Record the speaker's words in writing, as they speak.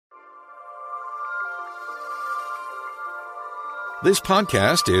This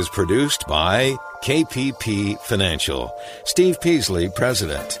podcast is produced by KPP Financial. Steve Peasley,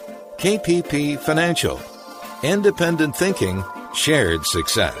 President. KPP Financial. Independent thinking, shared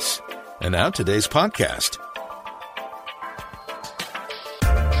success. And now today's podcast.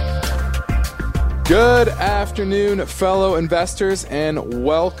 Good afternoon, fellow investors, and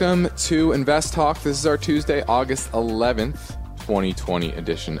welcome to Invest Talk. This is our Tuesday, August 11th, 2020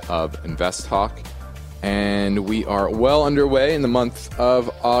 edition of Invest Talk. And we are well underway in the month of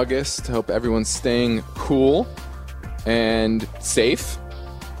August. Hope everyone's staying cool and safe.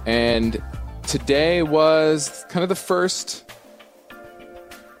 And today was kind of the first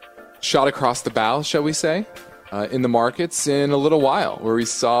shot across the bow, shall we say, in the markets in a little while, where we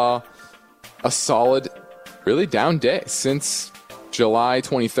saw a solid, really down day since July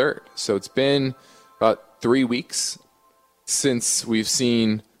 23rd. So it's been about 3 weeks since we've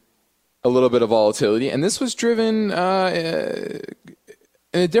seen a little bit of volatility, and this was driven in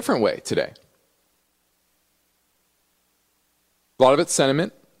a different way today. A lot of it's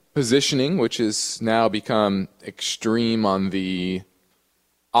sentiment, positioning, which has now become extreme on the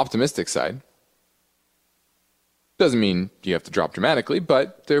optimistic side. Doesn't mean you have to drop dramatically,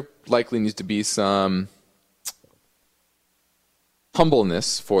 but there likely needs to be some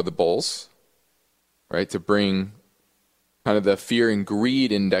humbleness for the bulls, right, to bring kind of the fear and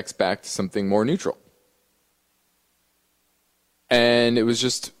greed index back to something more neutral. And it was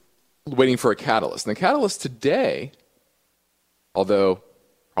just waiting for a catalyst. And the catalyst today, although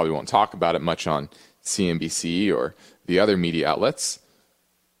probably won't talk about it much on CNBC or the other media outlets,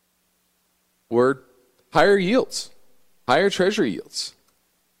 were higher yields, higher treasury yields.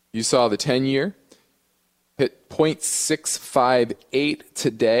 You saw the 10-year hit 0.658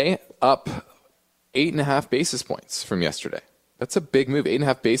 today, up 8.5 basis points from yesterday. That's a big move.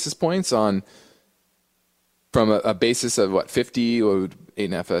 8.5 basis points from a basis of 50 or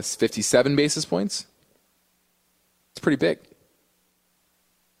 8.5, 57 basis points. It's pretty big.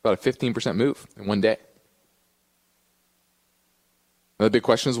 About a 15% move in one day. Another big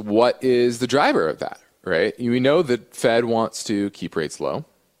question is, what is the driver of that, right? We know that Fed wants to keep rates low.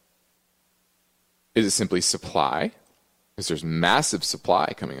 Is it simply supply? Because there's massive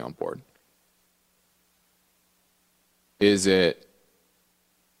supply coming on board. Is it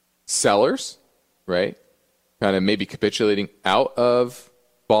sellers, right? Kind of maybe capitulating out of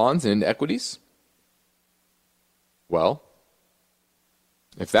bonds and into equities? Well,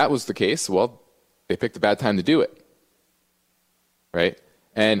 if that was the case, well, they picked a bad time to do it, right?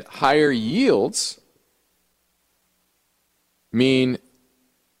 And higher yields mean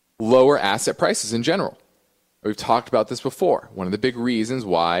lower asset prices in general. We've talked about this before. One of the big reasons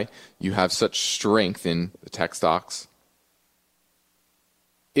why you have such strength in the tech stocks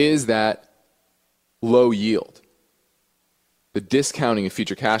is that low yield, the discounting of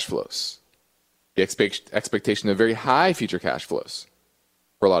future cash flows, the expectation of very high future cash flows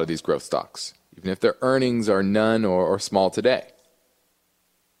for a lot of these growth stocks, even if their earnings are none or small today.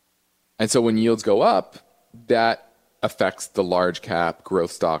 And so when yields go up, that affects the large cap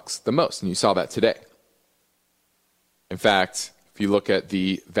growth stocks the most. And you saw that today. In fact, if you look at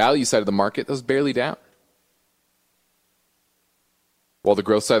the value side of the market, that was barely down. While the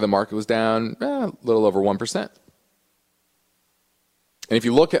growth side of the market was down a little over 1%. And if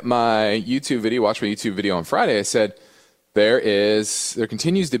you look at my YouTube video, watch my YouTube video on Friday, I said there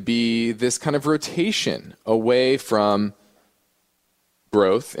continues to be this kind of rotation away from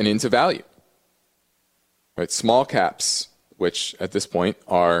growth and into value. Right? Small caps, which at this point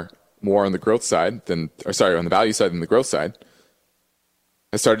are more on the growth side on the value side than the growth side,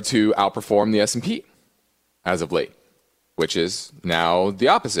 has started to outperform the S&P as of late, which is now the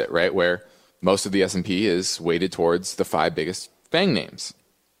opposite, right? Where most of the S&P is weighted towards the 5 biggest FANG names.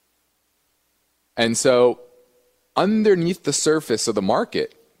 And so underneath the surface of the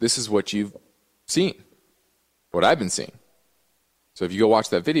market, this is what you've seen, what I've been seeing. So if you go watch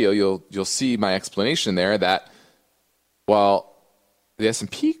that video, you'll see my explanation there that while the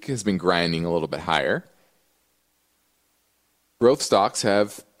S&P has been grinding a little bit higher, growth stocks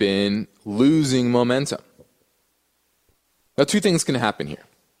have been losing momentum. Now, two things can happen here.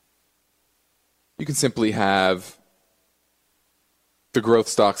 You can simply have the growth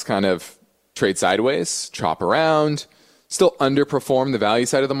stocks kind of trade sideways, chop around, still underperform the value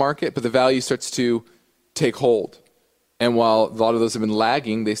side of the market, but the value starts to take hold. And while a lot of those have been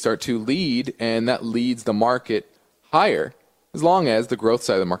lagging, they start to lead, and that leads the market higher, as long as the growth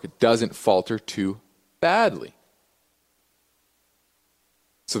side of the market doesn't falter too badly.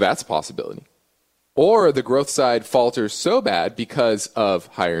 So that's a possibility. Or the growth side falters so bad because of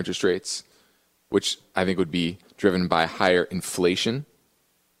higher interest rates which I think would be driven by higher inflation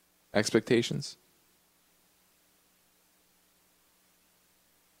expectations.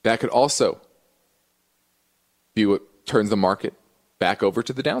 That could also be what turns the market back over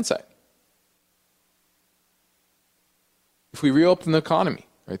to the downside. If we reopen the economy,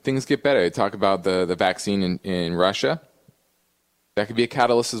 right, things get better. I talk about the vaccine in Russia. That could be a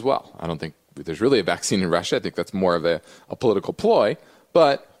catalyst as well. I don't think there's really a vaccine in Russia. I think that's more of a political ploy.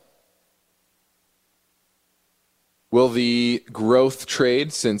 But will the growth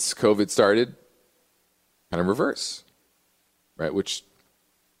trade since COVID started kind of reverse, right? Which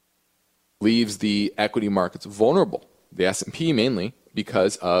leaves the equity markets vulnerable, the S&P mainly,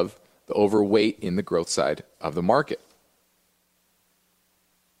 because of the overweight in the growth side of the market.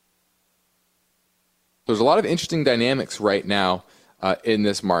 There's a lot of interesting dynamics right now in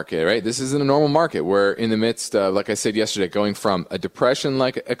this market, right? This isn't a normal market. We're in the midst, like I said yesterday, going from a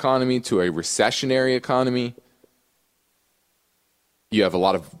depression-like economy to a recessionary economy. You have a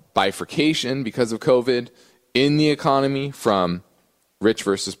lot of bifurcation because of COVID in the economy, from rich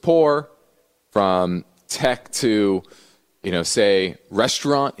versus poor, from tech to, say,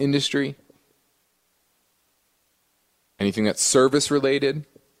 restaurant industry, anything that's service related.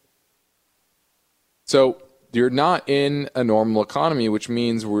 So you're not in a normal economy, which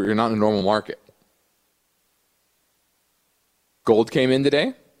means you're not in a normal market. Gold came in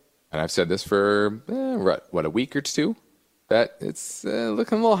today, and I've said this for, a week or two, that it's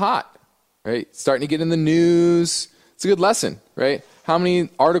looking a little hot, right? Starting to get in the news. It's a good lesson, right? How many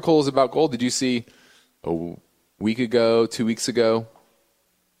articles about gold did you see a week ago, 2 weeks ago?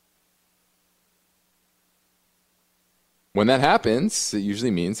 When that happens, it usually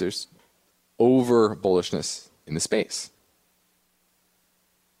means there's over bullishness in the space.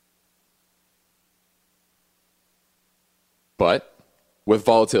 But with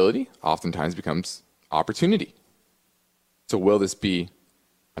volatility, oftentimes becomes opportunity. So will this be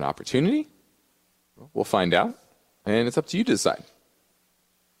an opportunity? We'll find out, and it's up to you to decide.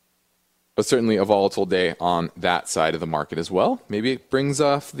 But certainly a volatile day on that side of the market as well. Maybe it brings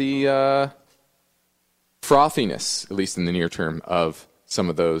off the frothiness, at least in the near term, of some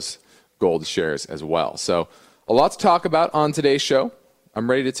of those gold shares as well. So a lot to talk about on today's show. I'm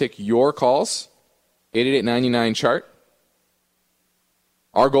ready to take your calls. 888-99-CHART.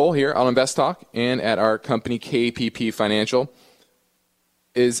 Our goal here on Invest Talk and at our company KPP Financial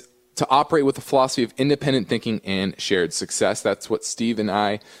is to operate with the philosophy of independent thinking and shared success. That's what Steve and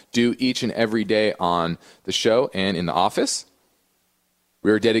I do each and every day on the show and in the office.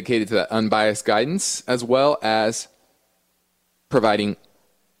 We are dedicated to that unbiased guidance, as well as providing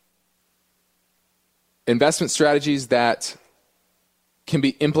investment strategies that can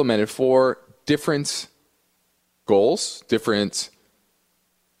be implemented for different goals, different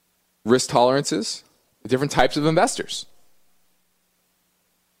risk tolerances, different types of investors.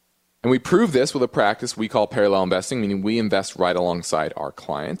 And we prove this with a practice we call parallel investing, meaning we invest right alongside our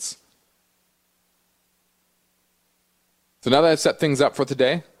clients. So now that I've set things up for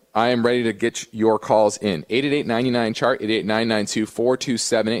today, I am ready to get your calls in. 888-99-CHART,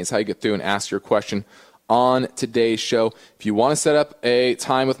 888-992-4278 is how you get through and ask your question on today's show. If you want to set up a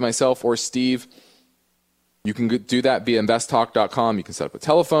time with myself or Steve, you can do that via investtalk.com. You can set up a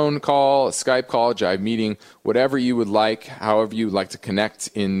telephone call, a Skype call, a Jive meeting, whatever you would like, however you would like to connect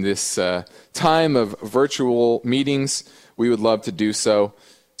in this time of virtual meetings. We would love to do so.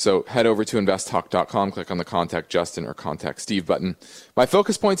 So head over to investtalk.com, click on the Contact Justin or Contact Steve button. My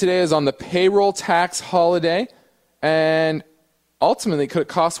focus point today is on the payroll tax holiday, and ultimately, could it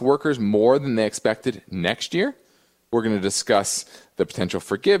cost workers more than they expected next year? We're going to discuss the potential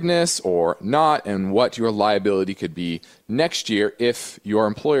forgiveness or not, and what your liability could be next year if your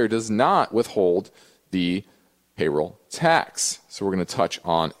employer does not withhold the payroll tax. So we're going to touch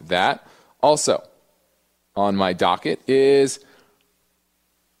on that. Also, on my docket is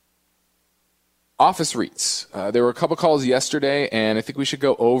office REITs. There were a couple calls yesterday, and I think we should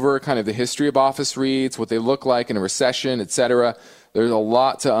go over kind of the history of office REITs, what they look like in a recession, etc. There's a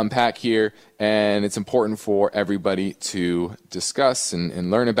lot to unpack here, and it's important for everybody to discuss and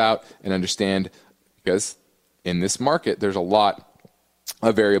learn about and understand, because in this market, there's a lot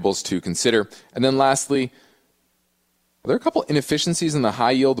of variables to consider. And then lastly, there are a couple inefficiencies in the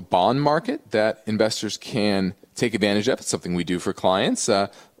high-yield bond market that investors can take advantage of. It's something we do for clients, but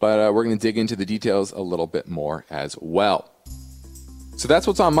we're going to dig into the details a little bit more as well. So that's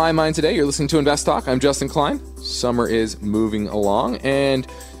what's on my mind today. You're listening to Invest Talk. I'm Justin Klein. Summer is moving along, and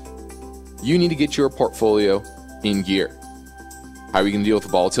you need to get your portfolio in gear. How are you going to deal with the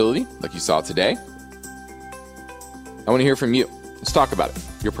volatility like you saw today? I want to hear from you. Let's talk about it.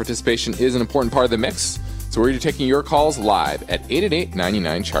 Your participation is an important part of the mix, so we're taking your calls live at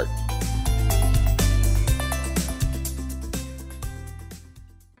 888-99-CHART.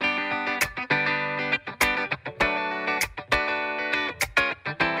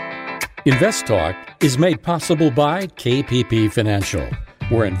 Invest Talk is made possible by KPP Financial,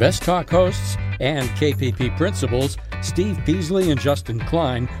 where Invest Talk hosts and KPP principals Steve Peasley and Justin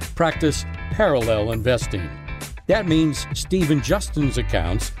Klein practice parallel investing. That means Steve and Justin's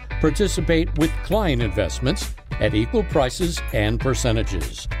accounts participate with client investments at equal prices and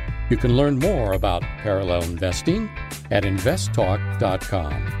percentages. You can learn more about parallel investing at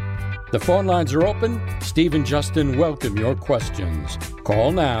investtalk.com. The phone lines are open. Steve and Justin welcome your questions.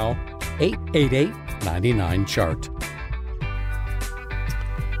 Call now, 888-99-CHART.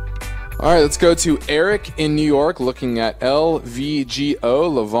 All right, let's go to Eric in New York looking at LVGO,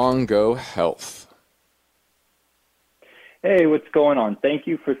 Livongo Health. Hey, what's going on? Thank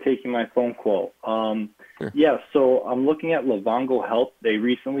you for taking my phone call. Sure. Yeah, so I'm looking at Livongo Health. They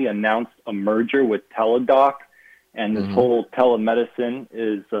recently announced a merger with Teladoc, and this whole telemedicine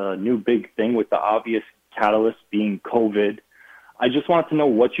is a new big thing with the obvious catalyst being COVID. I just wanted to know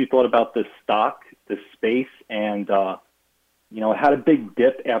what you thought about this stock, this space, and, it had a big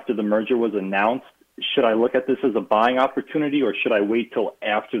dip after the merger was announced. Should I look at this as a buying opportunity, or should I wait till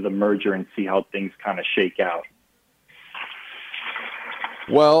after the merger and see how things kind of shake out?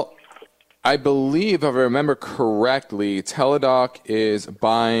 Well, I believe, if I remember correctly, Teladoc is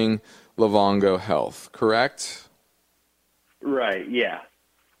buying Livongo Health, correct? Right, yeah.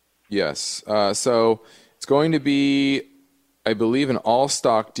 Yes. So it's going to be, I believe, an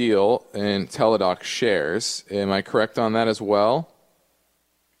all-stock deal in Teladoc shares. Am I correct on that as well?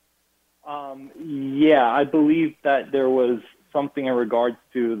 Yeah, I believe that there was something in regards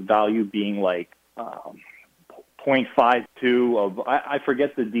to the value being like 0.52 of, I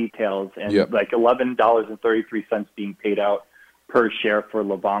forget the details, and like $11.33 being paid out per share for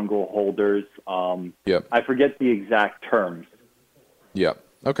Livongo holders. I forget the exact terms. Yep.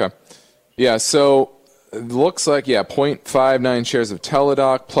 Okay. Yeah, so it looks like, 0.59 shares of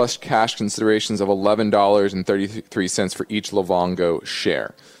Teladoc plus cash considerations of $11.33 for each Livongo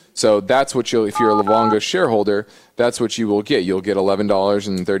share. So that's what if you're a Livongo shareholder, that's what you will get. You'll get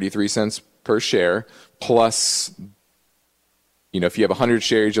 $11.33 per share plus, if you have 100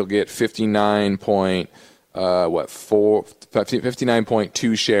 shares, you'll get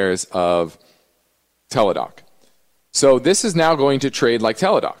 59.2 shares of Teladoc. So this is now going to trade like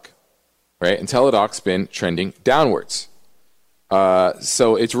Teladoc, right? And Teladoc's been trending downwards.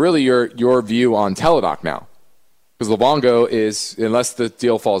 So it's really your view on Teladoc now. Because Livongo is, unless the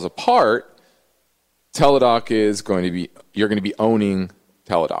deal falls apart, Teladoc is going to be, you're going to be owning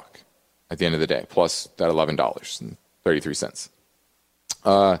Teladoc at the end of the day, plus that $11.33.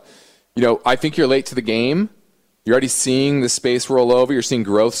 I think you're late to the game. You're already seeing the space roll over. You're seeing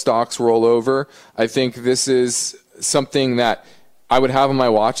growth stocks roll over. I think this is something that I would have on my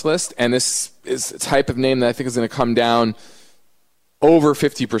watch list, and this is a type of name that I think is going to come down over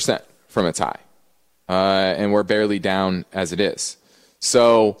 50% from its high. And we're barely down as it is.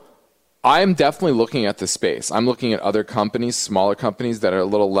 So I'm definitely looking at the space. I'm looking at other companies, smaller companies that are a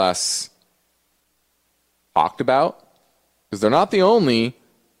little less talked about, because they're not the only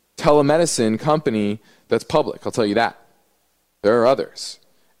telemedicine company that's public. I'll tell you that. There are others.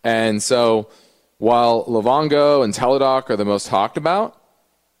 And so while Livongo and Teladoc are the most talked about,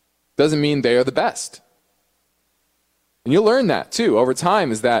 doesn't mean they are the best. And you'll learn that too over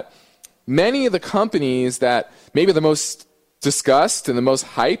time, is that many of the companies that maybe are the most discussed and the most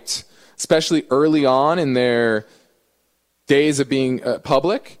hyped, especially early on in their days of being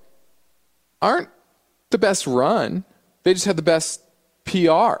public, aren't the best run. They just have the best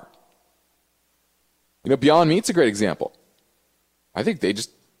PR. Beyond Meat's a great example. I think they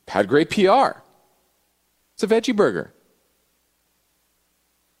just had great PR. It's a veggie burger.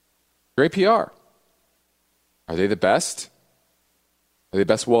 Great PR. Are they the best? Are they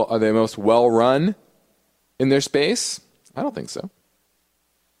most well run in their space? I don't think so.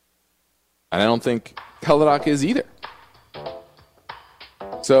 And I don't think Teladoc is either.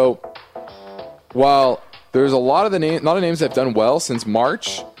 So while there's a lot of names that have done well since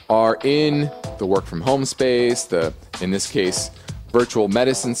March are in the work from home space, in this case, virtual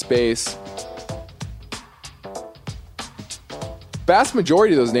medicine space, vast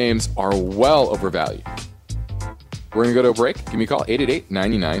majority of those names are well overvalued. We're going to go to a break. Give me a call,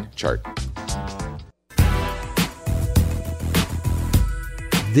 888-99-CHART.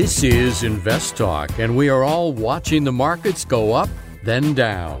 This is Invest Talk, and we are all watching the markets go up, then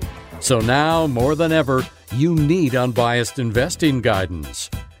down. So now, more than ever, you need unbiased investing guidance.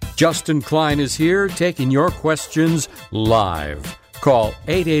 Justin Klein is here taking your questions live. Call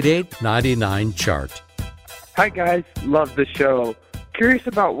 888-99-CHART. Hi, guys. Love the show. Curious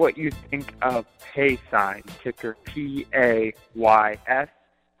about what you think of PaySign, ticker PAYS.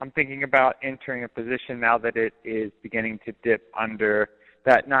 I'm thinking about entering a position now that it is beginning to dip under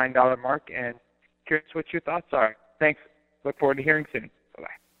that $9 mark, and curious what your thoughts are. Thanks. Look forward to hearing soon. Bye-bye.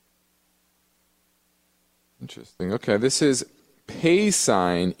 Interesting. Okay, this is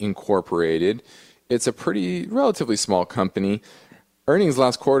PaySign Incorporated. It's a relatively small company. Revenue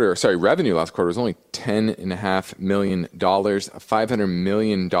last quarter was only $10.5 million, a $500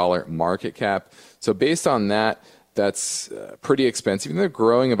 million market cap. So based on that, that's pretty expensive. They're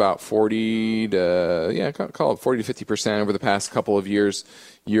growing about 40 to 50% over the past couple of years,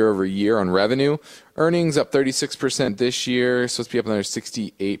 year over year on revenue. Earnings up 36% this year, supposed to be up another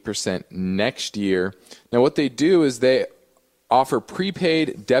 68% next year. Now what they do is they offer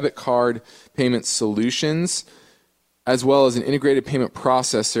prepaid debit card payment solutions, as well as an integrated payment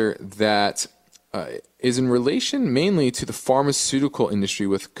processor that is in relation mainly to the pharmaceutical industry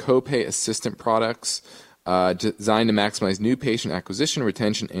with copay assistant products designed to maximize new patient acquisition,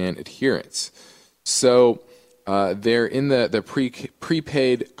 retention, and adherence. So they're in the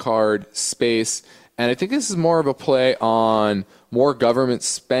prepaid card space, and I think this is more of a play on more government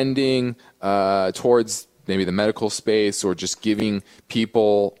spending towards maybe the medical space, or just giving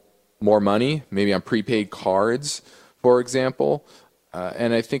people more money, maybe on prepaid cards, for example.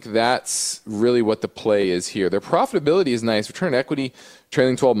 And I think that's really what the play is here. Their profitability is nice. Return on equity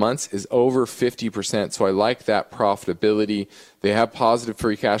trailing 12 months is over 50%, so I like that profitability. They have positive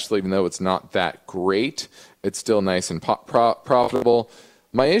free cash flow, even though it's not that great. It's still nice and profitable.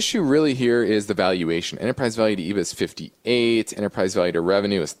 My issue really here is the valuation. Enterprise value to EBIT is 58. Enterprise value to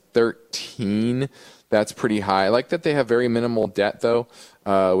revenue is 13. That's pretty high. I like that they have very minimal debt, though,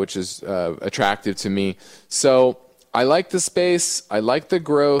 which is attractive to me. So I like the space. I like the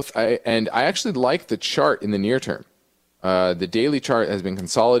growth. And I actually like the chart in the near term. The daily chart has been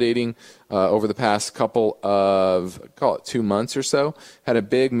consolidating over the past couple of, call it 2 months or so. Had a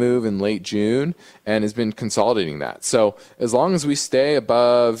big move in late June and has been consolidating that. So as long as we stay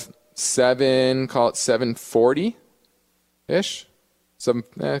above call it 740-ish,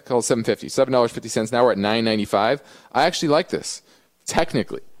 call it 750, $7.50. Now we're at $9.95. I actually like this,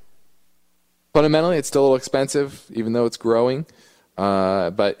 technically. Fundamentally, it's still a little expensive, even though it's growing.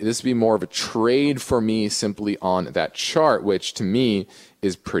 But this would be more of a trade for me simply on that chart, which to me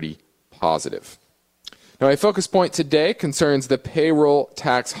is pretty positive. Now, my focus point today concerns the payroll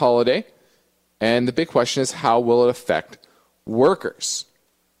tax holiday. And the big question is, how will it affect workers?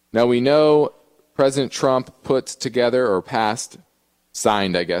 Now, we know President Trump put together, or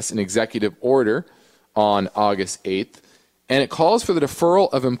signed, an executive order on August 8th. And it calls for the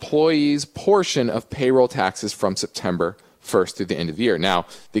deferral of employees' portion of payroll taxes from September 1st through the end of the year. Now,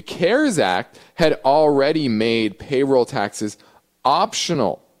 the CARES Act had already made payroll taxes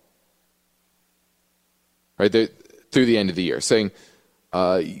optional, right, through the end of the year, saying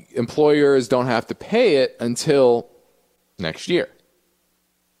employers don't have to pay it until next year.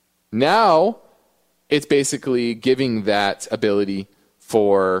 Now, it's basically giving that ability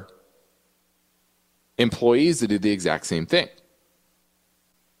for employees to do the exact same thing.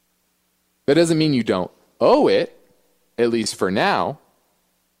 That doesn't mean you don't owe it, at least for now.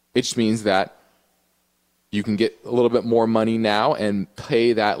 It just means that you can get a little bit more money now and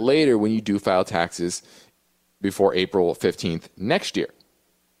pay that later when you do file taxes before April 15th next year.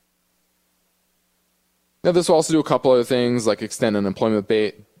 Now, this will also do a couple other things, like extend unemployment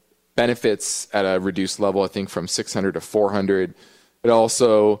benefits at a reduced level, I think from 600 to 400. It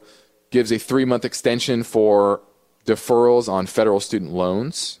also gives a 3-month extension for deferrals on federal student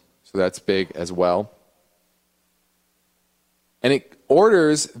loans. So that's big as well. And it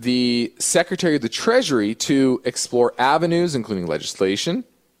orders the Secretary of the Treasury to explore avenues, including legislation,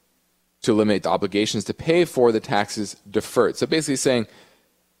 to eliminate the obligations to pay for the taxes deferred. So basically saying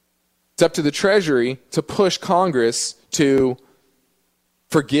it's up to the Treasury to push Congress to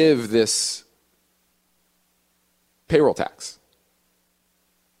forgive this payroll tax.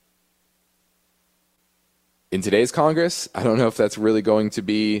 In today's Congress, I don't know if that's really going to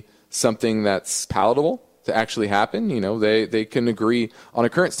be something that's palatable to actually happen. You know, they can agree on a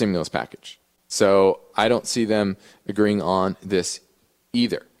current stimulus package. So I don't see them agreeing on this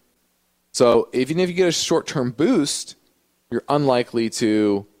either. So even if you get a short-term boost, you're unlikely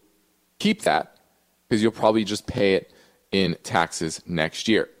to keep that because you'll probably just pay it in taxes next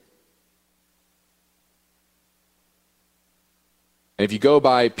year. And if you go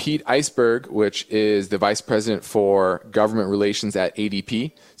by Pete Iceberg, which is the vice president for government relations at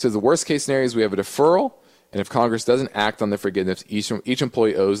ADP, says the worst case scenario is we have a deferral, and if Congress doesn't act on the forgiveness, each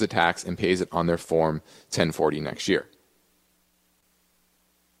employee owes the tax and pays it on their Form 1040 next year.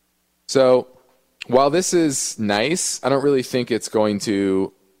 So while this is nice, I don't really think it's going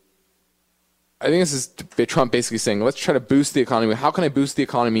to... I think this is Trump basically saying, let's try to boost the economy. How can I boost the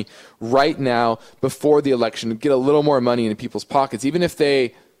economy right now before the election, get a little more money into people's pockets? Even if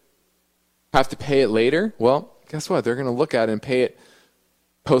they have to pay it later, well, guess what? They're going to look at it and pay it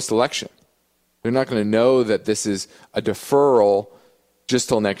post-election. They're not going to know that this is a deferral just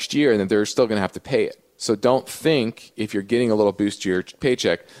till next year and that they're still going to have to pay it. So don't think, if you're getting a little boost to your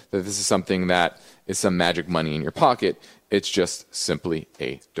paycheck, that this is something that is some magic money in your pocket. It's just simply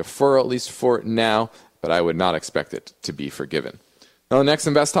a deferral, at least for now, but I would not expect it to be forgiven. Now, the next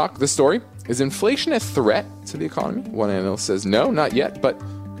Invest Talk, this story, is inflation a threat to the economy? One analyst says no, not yet, but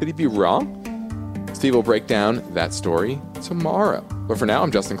could he be wrong? Steve will break down that story tomorrow. But for now,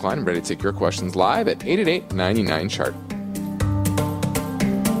 I'm Justin Klein. I'm ready to take your questions live at 888-99-CHART.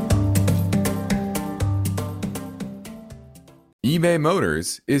 eBay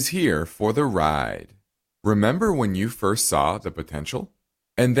Motors is here for the ride. Remember when you first saw the potential?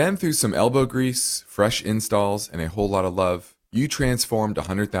 And then through some elbow grease, fresh installs, and a whole lot of love, you transformed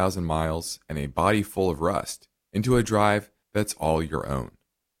 100,000 miles and a body full of rust into a drive that's all your own.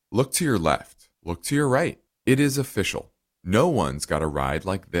 Look to your left. Look to your right. It is official. No one's got a ride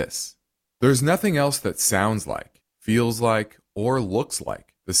like this. There's nothing else that sounds like, feels like, or looks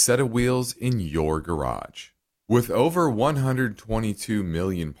like the set of wheels in your garage. With over 122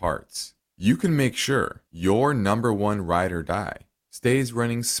 million parts, you can make sure your number one ride or die stays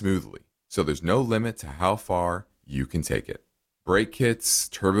running smoothly, so there's no limit to how far you can take it. Brake kits,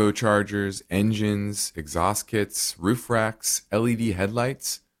 turbochargers, engines, exhaust kits, roof racks, LED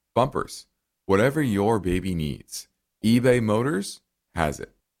headlights, bumpers, whatever your baby needs, eBay Motors has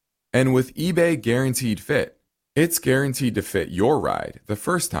it. And with eBay Guaranteed Fit, it's guaranteed to fit your ride the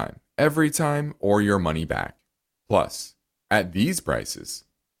first time, every time, or your money back. Plus, at these prices,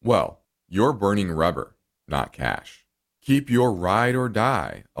 well, you're burning rubber, not cash. Keep your ride or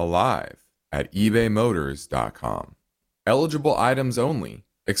die alive at ebaymotors.com. Eligible items only.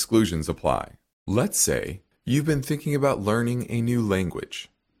 Exclusions apply. Let's say you've been thinking about learning a new language.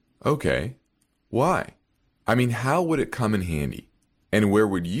 Okay, why? I mean, how would it come in handy? And where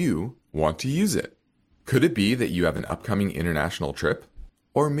would you want to use it? Could it be that you have an upcoming international trip?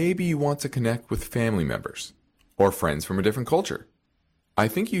 Or maybe you want to connect with family members or friends from a different culture? I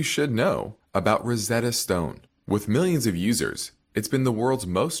think you should know about Rosetta Stone. With millions of users, it's been the world's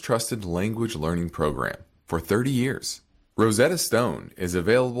most trusted language learning program for 30 years. Rosetta Stone is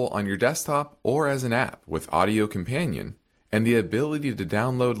available on your desktop or as an app with Audio Companion and the ability to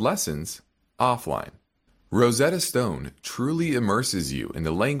download lessons offline. Rosetta Stone truly immerses you in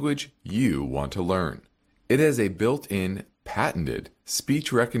the language you want to learn. It has a built-in, patented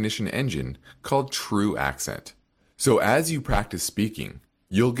speech recognition engine called True Accent. So as you practice speaking,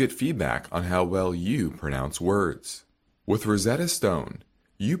 you'll get feedback on how well you pronounce words. With Rosetta Stone,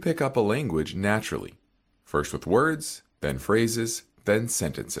 you pick up a language naturally. First with words, then phrases, then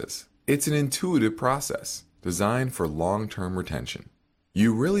sentences. It's an intuitive process designed for long-term retention.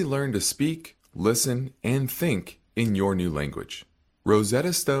 You really learn to speak, listen, and think in your new language.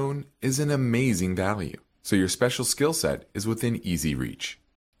 Rosetta Stone is an amazing value, so your special skill set is within easy reach.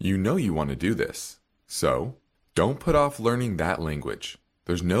 You know you want to do this, so don't put off learning that language.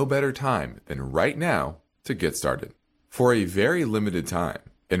 There's no better time than right now to get started. For a very limited time,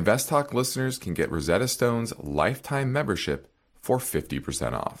 InvestTalk listeners can get Rosetta Stone's lifetime membership for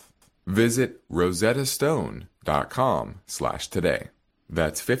 50% off. Visit rosettastone.com/today.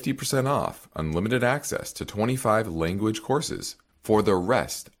 That's 50% off unlimited access to 25 language courses for the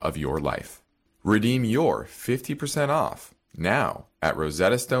rest of your life. Redeem your 50% off now at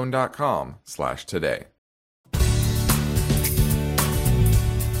rosettastone.com/today.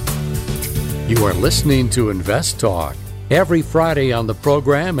 You are listening to Invest Talk. Every Friday on the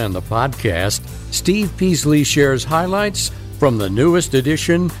program and the podcast, Steve Peasley shares highlights from the newest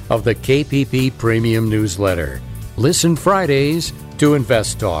edition of the KPP Premium Newsletter. Listen Fridays to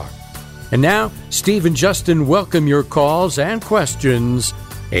Invest Talk. And now, Steve and Justin welcome your calls and questions.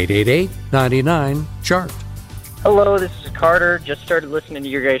 888-99-CHART. Hello, this is Carter. Just started listening to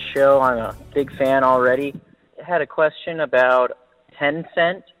your guys' show. I'm a big fan already. I had a question about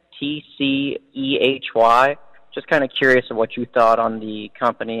Tencent, TCEHY. Just kind of curious of what you thought on the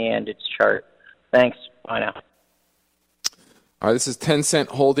company and its chart. Thanks. Bye now. All right, this is Tencent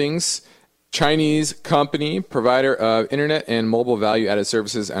Holdings. Chinese company, provider of internet and mobile value-added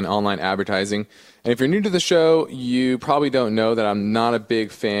services and online advertising. And if you're new to the show, you probably don't know that I'm not a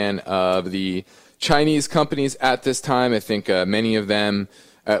big fan of the Chinese companies at this time. I think many of them,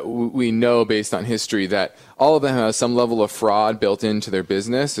 we know based on history that all of them have some level of fraud built into their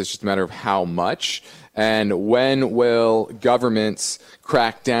business. It's just a matter of how much. And when will governments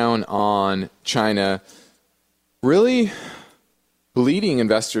crack down on China really bleeding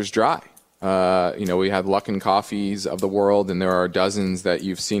investors dry? We have Luckin Coffees of the world, and there are dozens that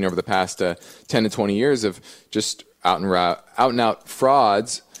you've seen over the past 10 to 20 years of just out and out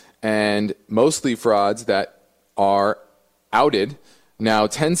frauds, and mostly frauds that are outed. Now,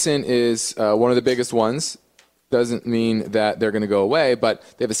 Tencent is one of the biggest ones. Doesn't mean that they're going to go away, but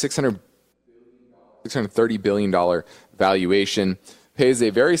they have a $630 billion valuation, pays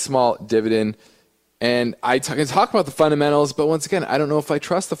a very small dividend. And I can talk about the fundamentals, but once again, I don't know if I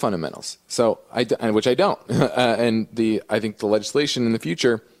trust the fundamentals. Which I don't. I think the legislation in the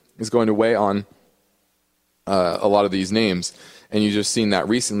future is going to weigh on a lot of these names, and you've just seen that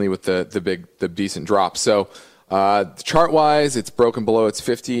recently with the decent drop. So chart wise, it's broken below its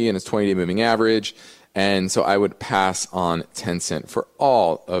 50 and its 20-day moving average, and so I would pass on Tencent for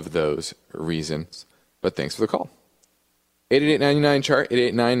all of those reasons. But thanks for the call. 888-99 chart,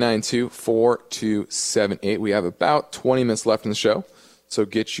 888-992-4278. We have about 20 minutes left in the show, so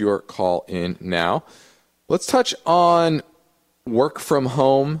get your call in now. Let's touch on work from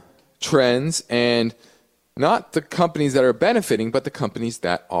home trends, and not the companies that are benefiting, but the companies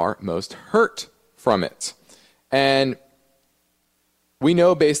that are most hurt from it. And we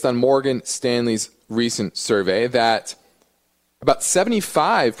know based on Morgan Stanley's recent survey that about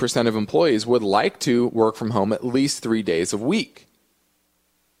 75% of employees would like to work from home at least 3 days a week.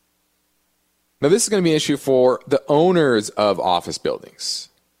 Now, this is going to be an issue for the owners of office buildings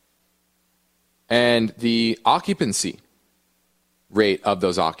and the occupancy rate of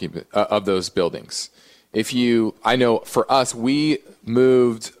those buildings. I know for us, we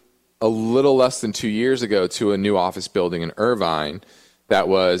moved a little less than 2 years ago to a new office building in Irvine that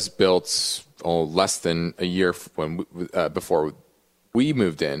was built less than a year before we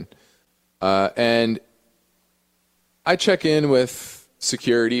moved in. And I check in with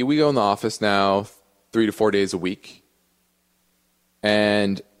security. We go in the office now 3 to 4 days a week.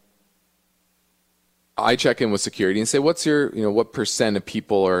 And I check in with security and say, what percent of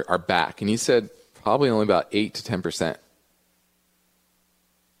people are back? And he said, probably only about 8 to 10%.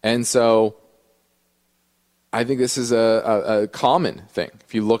 And so I think this is a common thing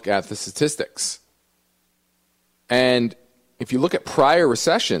if you look at the statistics. And if you look at prior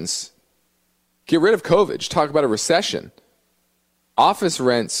recessions, get rid of COVID, just talk about a recession. Office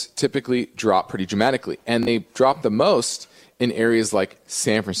rents typically drop pretty dramatically, and they drop the most in areas like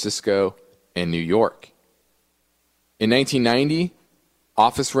San Francisco and New York. In 1990,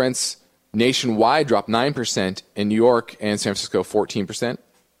 office rents nationwide dropped 9%, in New York and San Francisco 14%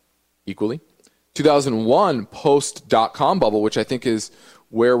 equally. 2001, post-dot-com bubble, which I think is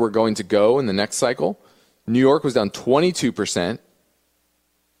where we're going to go in the next cycle, New York was down 22%. San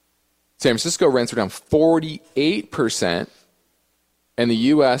Francisco rents were down 48%, and the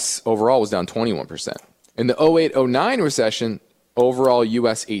U.S. overall was down 21%. In the 08-09 recession, overall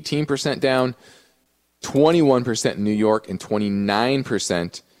U.S. 18% down, 21% in New York, and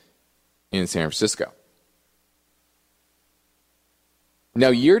 29% in San Francisco. Now,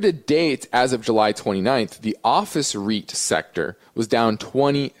 year to date, as of July 29th, the office REIT sector was down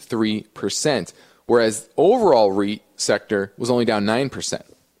 23%, whereas overall REIT sector was only down 9%.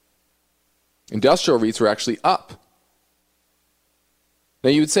 Industrial REITs were actually up. Now,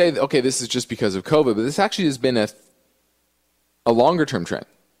 you would say, okay, this is just because of COVID, but this actually has been a longer-term trend.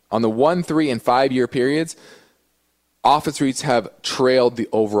 On the 1, 3, and 5-year periods, office REITs have trailed the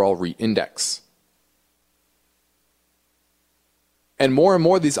overall REIT index. And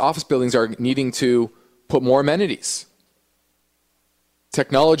more these office buildings are needing to put more amenities,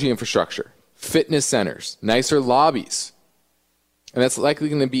 technology infrastructure, fitness centers, nicer lobbies. And that's likely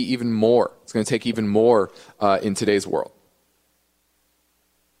going to be even more. It's going to take even more in today's world.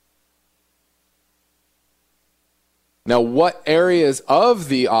 Now, what areas of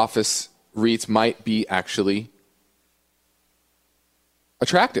the office REITs might be actually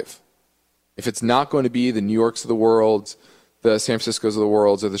attractive? If it's not going to be the New Yorks of the world, the San Franciscos of the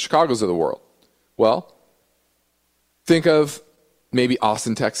world, or the Chicagos of the world? Well, think of maybe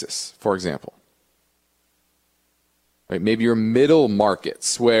Austin, Texas, for example. Right? Maybe your middle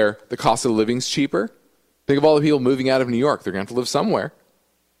markets where the cost of living is cheaper. Think of all the people moving out of New York. They're going to have to live somewhere.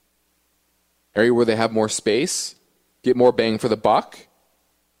 Area where they have more space, get more bang for the buck.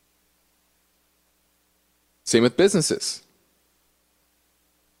 Same with businesses.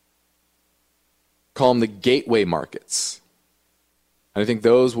 Call them the gateway markets. And I think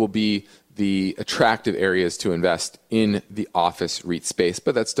those will be the attractive areas to invest in the office REIT space,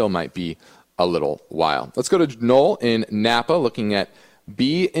 but that still might be a little while. Let's go to Noel in Napa looking at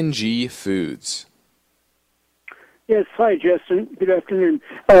B&G Foods. Yes, hi, Justin. Good afternoon.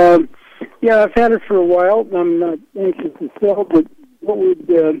 Yeah, I've had it for a while. I'm not anxious to sell, but what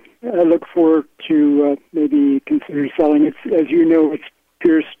would I look for to maybe consider selling it? As you know, it's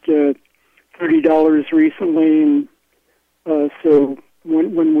pierced $30 recently, and so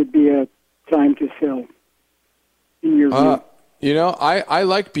when would be a time to sell, in your view? You know, I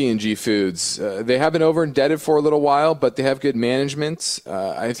like B&G Foods. They have been over indebted for a little while, but they have good management.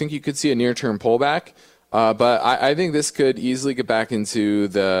 I think you could see a near-term pullback. But I think this could easily get back into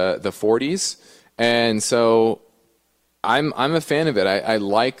the 40s. And so I'm a fan of it. I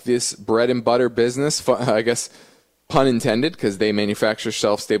like this bread and butter business, I guess, pun intended, because they manufacture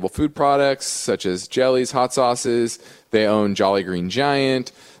shelf-stable food products such as jellies, hot sauces. They own Jolly Green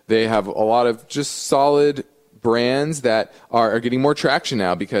Giant. They have a lot of just solid brands that are getting more traction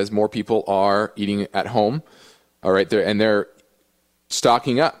now because more people are eating at home. All right, they're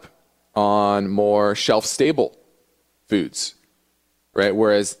stocking up on more shelf-stable foods, right?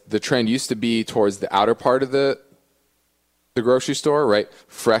 Whereas the trend used to be towards the outer part of the grocery store, right?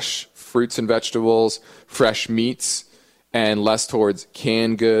 Fresh fruits and vegetables, fresh meats, and less towards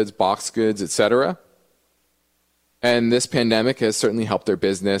canned goods, boxed goods, etc. And this pandemic has certainly helped their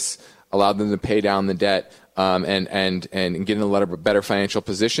business, allowed them to pay down the debt, and get in a better financial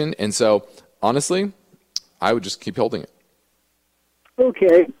position. And so, honestly, I would just keep holding it.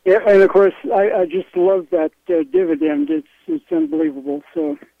 Okay, yeah, and of course, I just love that dividend. It's unbelievable.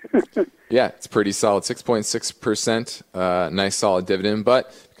 So, yeah, it's pretty solid, 6.6%, nice solid dividend.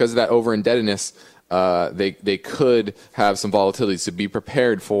 But because of that over indebtedness, they could have some volatility. So be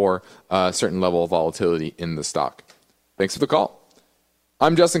prepared for a certain level of volatility in the stock. Thanks for the call.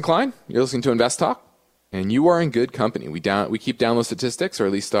 I'm Justin Klein. You're listening to Invest Talk, and you are in good company. We keep download statistics, or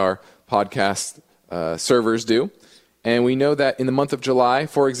at least our podcast servers do. And we know that in the month of July,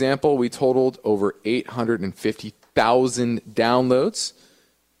 for example, we totaled over 850,000 downloads.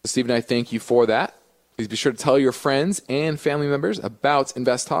 So Steve and I thank you for that. Please be sure to tell your friends and family members about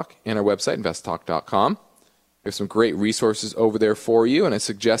Invest Talk and our website, investtalk.com. We have some great resources over there for you, and I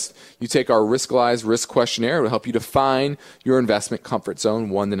suggest you take our Riskalyze risk questionnaire. It will help you define your investment comfort zone,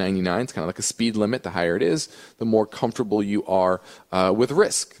 1 to 99. It's kind of like a speed limit. The higher it is, the more comfortable you are with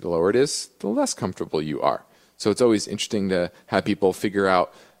risk. The lower it is, the less comfortable you are. So it's always interesting to have people figure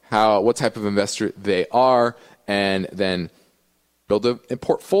out what type of investor they are and then build a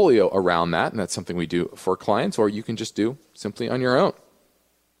portfolio around that. And that's something we do for clients, or you can just do simply on your own.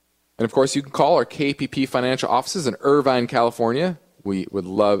 And of course, you can call our KPP financial offices in Irvine, California. We would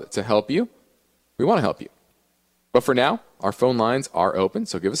love to help you. We want to help you. But for now, our phone lines are open.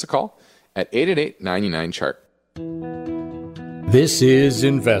 So give us a call at 888-99-CHART. This is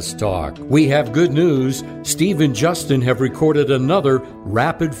Invest Talk. We have good news. Steve and Justin have recorded another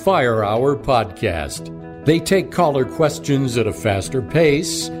Rapid Fire Hour podcast. They take caller questions at a faster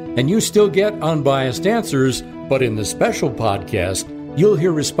pace, and you still get unbiased answers, but in the special podcast, you'll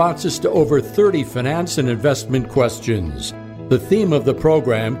hear responses to over 30 finance and investment questions. The theme of the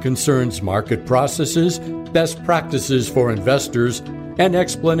program concerns market processes, best practices for investors, and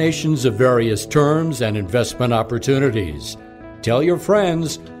explanations of various terms and investment opportunities. Tell your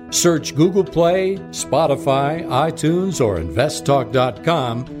friends. Search Google Play, Spotify, iTunes, or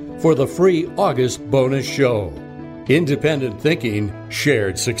investtalk.com for the free August bonus show. Independent thinking,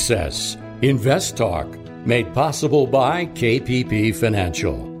 shared success. Invest Talk, made possible by KPP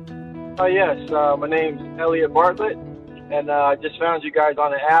Financial. Yes, my name's Elliot Bartlett, and I just found you guys on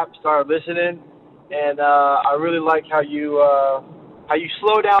the app, started listening, and I really like how you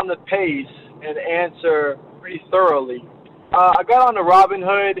slow down the pace and answer pretty thoroughly. I got on the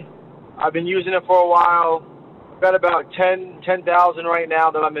Robinhood. I've been using it for a while. I've got about 10,000 right now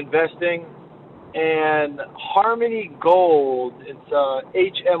that I'm investing. And Harmony Gold, it's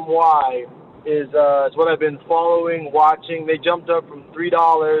HMY, is what I've been following, watching. They jumped up from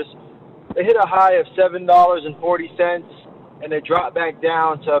 $3. They hit a high of $7.40, and they dropped back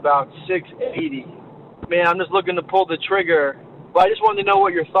down to about $6.80. Man, I'm just looking to pull the trigger. But I just wanted to know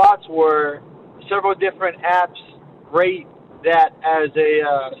what your thoughts were. Several different apps rate that as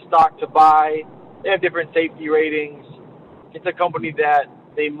a stock to buy. They have different safety ratings. It's a company that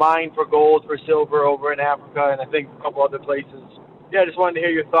they mine for gold, for silver over in Africa, and I think a couple other places. Yeah, I just wanted to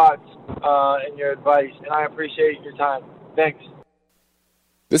hear your thoughts and your advice, and I appreciate your time. Thanks.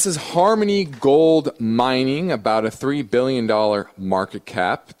 This is Harmony Gold Mining, about a $3 billion market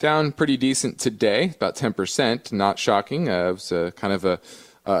cap. Down pretty decent today, about 10%. Not shocking. It was kind of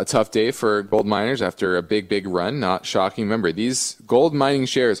a tough day for gold miners after a big run. Not shocking. Remember, these gold mining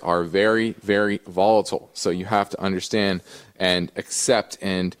shares are very, very volatile. So you have to understand and accept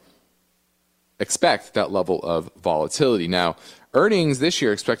and expect that level of volatility. Now, earnings this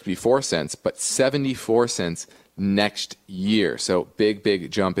year expect to be 4 cents, but 74 cents next year. So big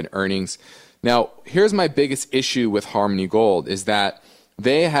jump in earnings. Now, here's my biggest issue with Harmony Gold is that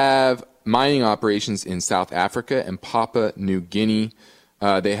they have mining operations in South Africa and Papua New Guinea.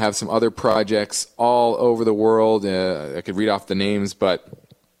 They have some other projects all over the world. I could read off the names, but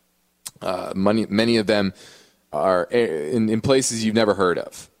many of them are in places you've never heard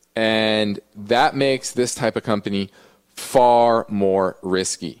of. And that makes this type of company far more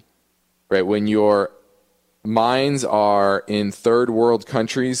risky, right? When your mines are in third world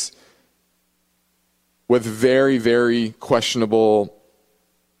countries with very, very questionable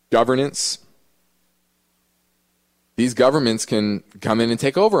governance, these governments can come in and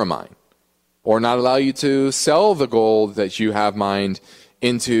take over a mine or not allow you to sell the gold that you have mined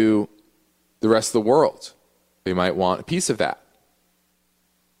into the rest of the world. They might want a piece of that.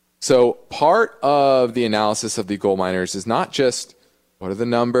 So part of the analysis of the gold miners is not just what are the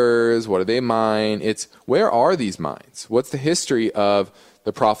numbers, what do they mine, it's where are these mines? What's the history of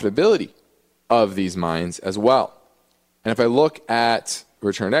the profitability of these mines as well? And if I look at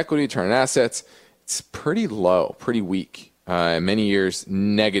return on equity, return on assets, it's pretty low, pretty weak. Many years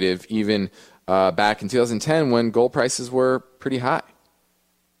negative, even back in 2010 when gold prices were pretty high.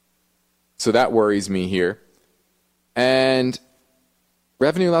 So that worries me here. And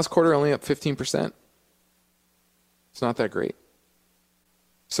revenue last quarter only up 15%. It's not that great.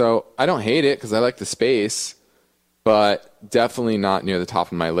 So I don't hate it because I like the space, but definitely not near the top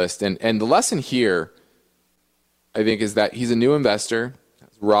of my list. And the lesson here, I think, is that he's a new investor.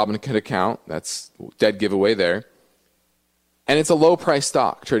 Robinhood account, that's dead giveaway there. And it's a low price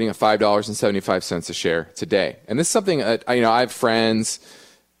stock, trading at $5.75 a share today. And this is something I have friends.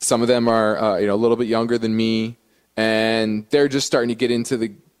 Some of them are a little bit younger than me, and they're just starting to get into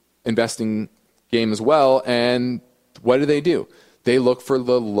the investing game as well. And what do? They look for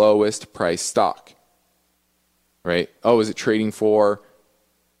the lowest price stock, right? Oh, is it trading for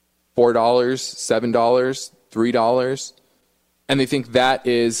 $4, $7, $3? And they think that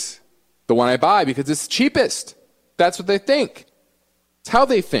is the one I buy because it's cheapest. That's what they think. It's how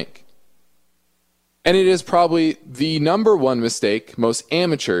they think. And it is probably the number one mistake most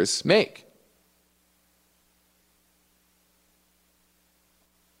amateurs make.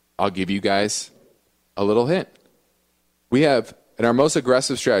 I'll give you guys a little hint. We have, in our most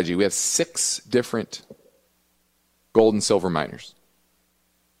aggressive strategy, we have 6 different gold and silver miners.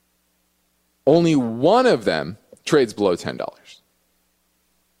 Only one of them trades below $10.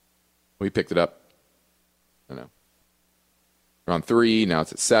 We picked it up, I don't know, around 3, now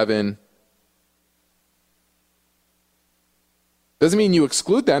it's at 7. Doesn't mean you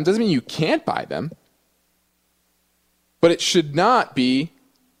exclude them, doesn't mean you can't buy them. But it should not be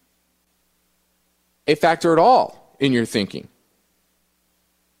a factor at all in your thinking.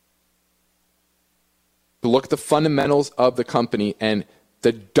 To look at the fundamentals of the company, and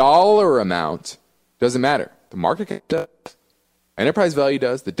the dollar amount doesn't matter. The market cap does, enterprise value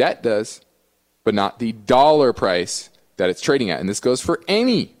does, the debt does, but not the dollar price that it's trading at. And this goes for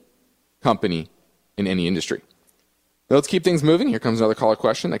any company in any industry. Now let's keep things moving. Here comes another caller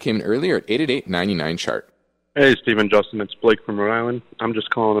question that came in earlier at 888-99-CHART. Hey, Stephen Justin. It's Blake from Rhode Island. I'm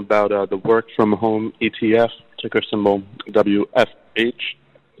just calling about the work from home ETF, ticker symbol WFH.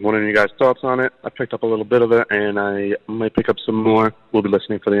 Wondering your guys' thoughts on it. I picked up a little bit of it, and I might pick up some more. We'll be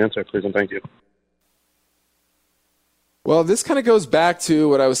listening for the answer, please, and thank you. Well, this kind of goes back to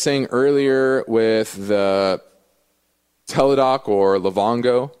what I was saying earlier with the Teladoc or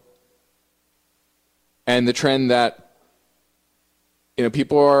Livongo and the trend that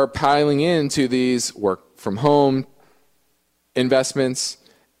people are piling into these work from home investments,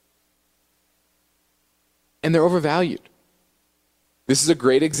 and they're overvalued. This is a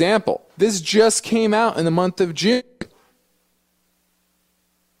great example. This just came out in the month of June.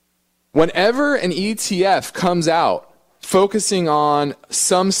 Whenever an ETF comes out focusing on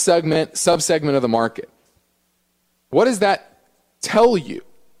some subsegment of the market, what does that tell you?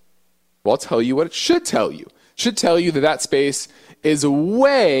 Well, I'll tell you what it should tell you. It should tell you that that space is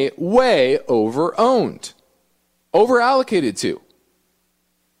way, way over-owned, over-allocated to.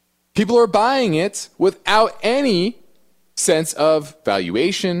 People are buying it without any sense of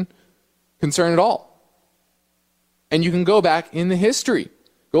valuation concern at all. And you can go back in the history.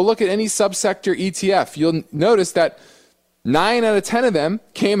 Go look at any subsector ETF. You'll notice that 9 out of 10 of them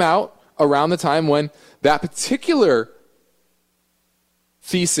came out around the time when that particular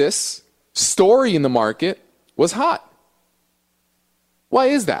thesis, story in the market was hot. Why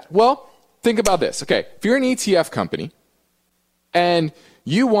is that? Well, think about this. Okay, if you're an ETF company and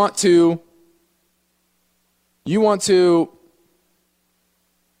you want to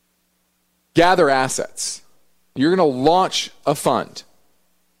gather assets, you're going to launch a fund.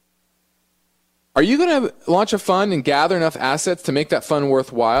 Are you going to launch a fund and gather enough assets to make that fund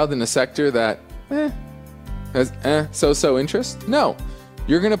worthwhile in a sector that has so-so interest? No.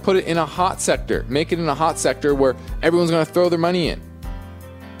 You're going to put it in a hot sector. Make it in a hot sector where everyone's going to throw their money in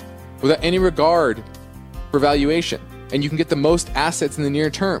without any regard for valuation. And you can get the most assets in the near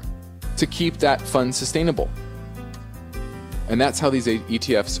term to keep that fund sustainable. And that's how these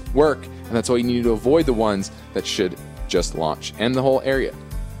ETFs work. And that's why you need to avoid the ones that should just launch and the whole area.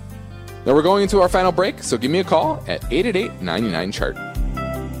 Now we're going into our final break, so give me a call at 888-99-CHART.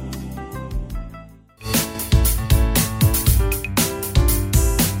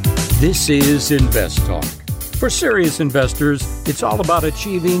 This is Invest Talk. For serious investors, it's all about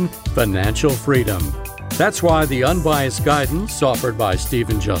achieving financial freedom. That's why the unbiased guidance offered by Steve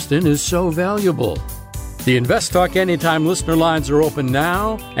and Justin is so valuable. The Invest Talk Anytime listener lines are open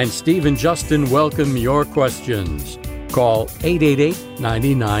now, and Steve and Justin welcome your questions. Call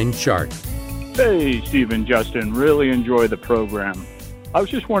 888-99-CHART. Hey, Steve and Justin. Really enjoy the program. I was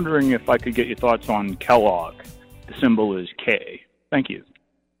just wondering if I could get your thoughts on Kellogg. The symbol is K. Thank you.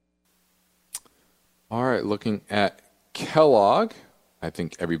 All right, looking at Kellogg. I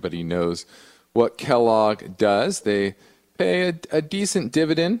think everybody knows what Kellogg does. They pay a decent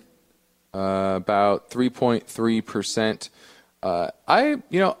dividend, about 3.3%. I'm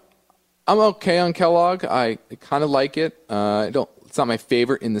okay on Kellogg. I kind of like it. It's not my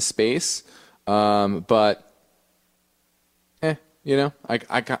favorite in the space, but I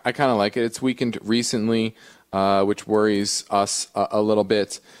kind of like it. It's weakened recently, which worries us a little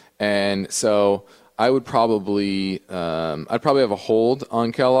bit, and so I would probably I'd probably have a hold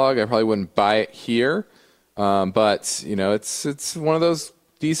on Kellogg. I probably wouldn't buy it here, but it's one of those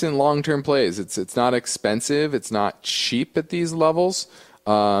decent long-term plays. It's not expensive. It's not cheap at these levels.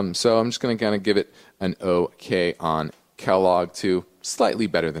 So I'm just going to kind of give it an okay on Kellogg to slightly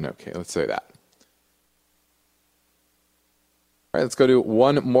better than okay. Let's say that. All right, let's go to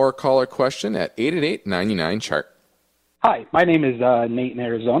one more caller question at 888-99-CHART. Hi, my name is Nate in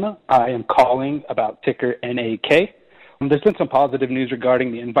Arizona. I am calling about ticker NAK. There's been some positive news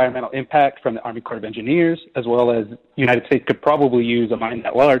regarding the environmental impact from the Army Corps of Engineers, as well as the United States could probably use a mine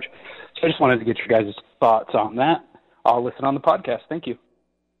that large. So I just wanted to get your guys' thoughts on that. I'll listen on the podcast. Thank you.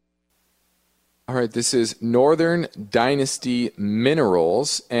 All right, this is Northern Dynasty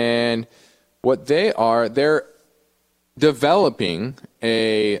Minerals, and what they are, they're developing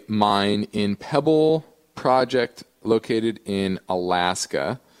a mine in Pebble Project located in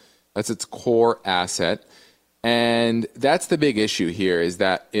Alaska. That's its core asset. And that's the big issue here, is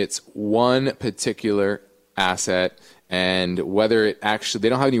that it's one particular asset, and whether it actually, they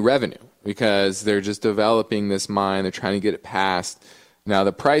don't have any revenue because they're just developing this mine. They're trying to get it passed. Now,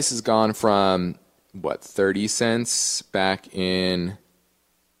 the price has gone from, 30 cents back in,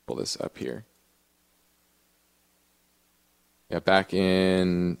 pull this up here. Yeah, back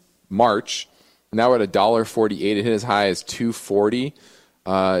in March. Now we're at $1.48. It hit as high as $2.40.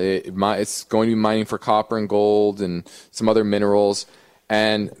 It's going to be mining for copper and gold and some other minerals,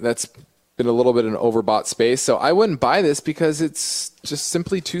 and that's been a little bit of an overbought space. So I wouldn't buy this because it's just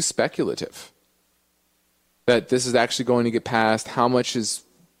simply too speculative that this is actually going to get passed. How much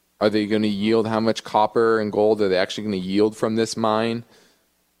are they going to yield? How much copper and gold are they actually going to yield from this mine?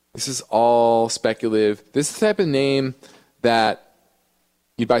 This is all speculative. This is the type of name that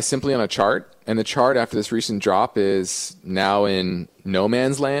you'd buy simply on a chart, and the chart after this recent drop is now in no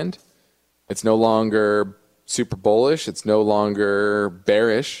man's land. It's no longer super bullish. It's no longer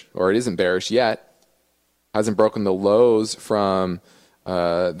bearish, or it isn't bearish yet. Hasn't broken the lows from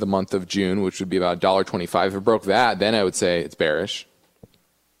the month of June, which would be about $1.25. If it broke that, then I would say it's bearish.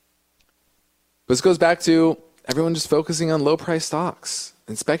 But this goes back to everyone just focusing on low-price stocks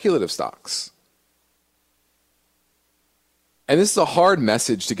and speculative stocks. And this is a hard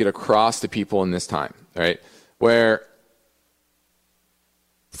message to get across to people in this time, right? Where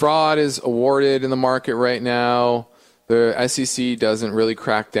fraud is awarded in the market right now. The SEC doesn't really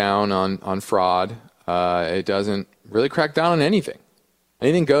crack down on fraud. It doesn't really crack down on anything.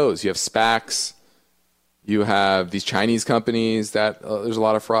 Anything goes. You have SPACs. You have these Chinese companies that there's a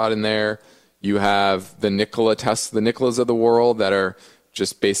lot of fraud in there. You have the Nikolas of the world that are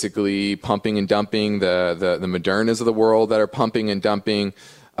just basically pumping and dumping, the Modernas of the world that are pumping and dumping.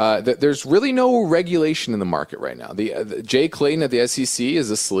 There's really no regulation in the market right now. The Jay Clayton at the SEC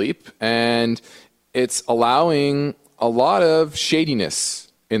is asleep, and it's allowing a lot of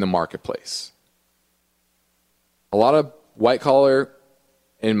shadiness in the marketplace. A lot of white collar,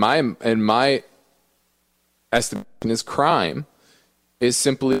 in my estimation, is crime is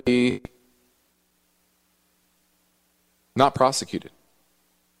simply not prosecuted,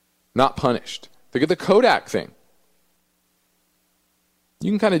 not punished. Look at the Kodak thing.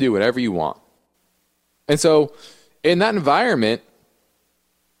 You can kind of do whatever you want. And so in that environment,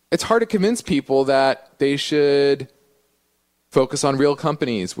 it's hard to convince people that they should focus on real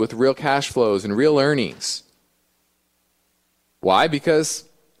companies with real cash flows and real earnings. Why? Because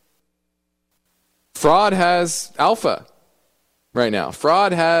fraud has alpha right now.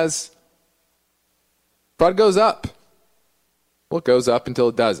 Fraud goes up. Well, it goes up until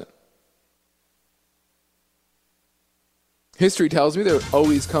it doesn't. History tells me that it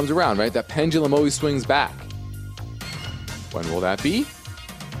always comes around, right? That pendulum always swings back. When will that be?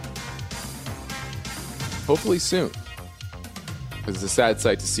 Hopefully soon. Because it's a sad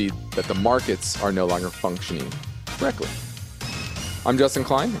sight to see that the markets are no longer functioning correctly. I'm Justin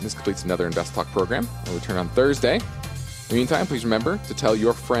Klein, and this completes another Invest Talk program. I'll return on Thursday. In the meantime, please remember to tell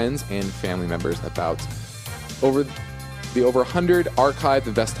your friends and family members about the over 100 archived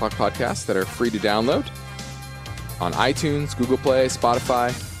Invest Talk podcasts that are free to download on iTunes, Google Play,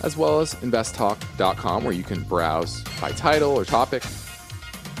 Spotify, as well as investtalk.com, where you can browse by title or topic.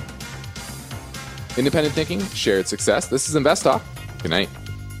 Independent thinking, shared success. This is Invest Talk. Good night.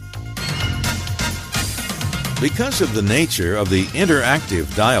 Because of the nature of the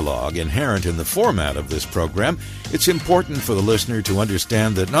interactive dialogue inherent in the format of this program, it's important for the listener to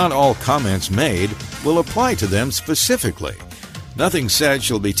understand that not all comments made will apply to them specifically. Nothing said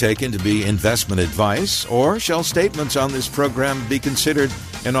shall be taken to be investment advice, or shall statements on this program be considered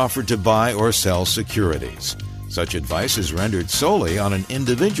an offer to buy or sell securities. Such advice is rendered solely on an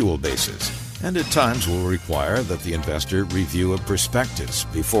individual basis, and at times will require that the investor review a prospectus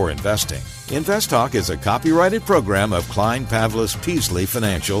before investing. Invest Talk is a copyrighted program of Klein Pavlis Peasley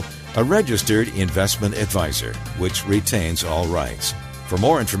Financial, a registered investment advisor, which retains all rights. For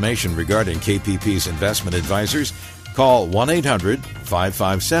more information regarding KPP's investment advisors, call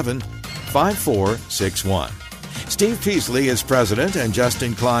 1-800-557-5461. Steve Peasley is President and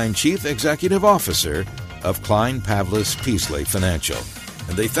Justin Klein Chief Executive Officer of Klein Pavlis Peasley Financial.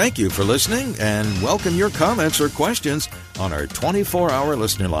 And they thank you for listening and welcome your comments or questions on our 24-hour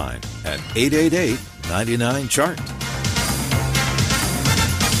listener line at 888-99-CHART.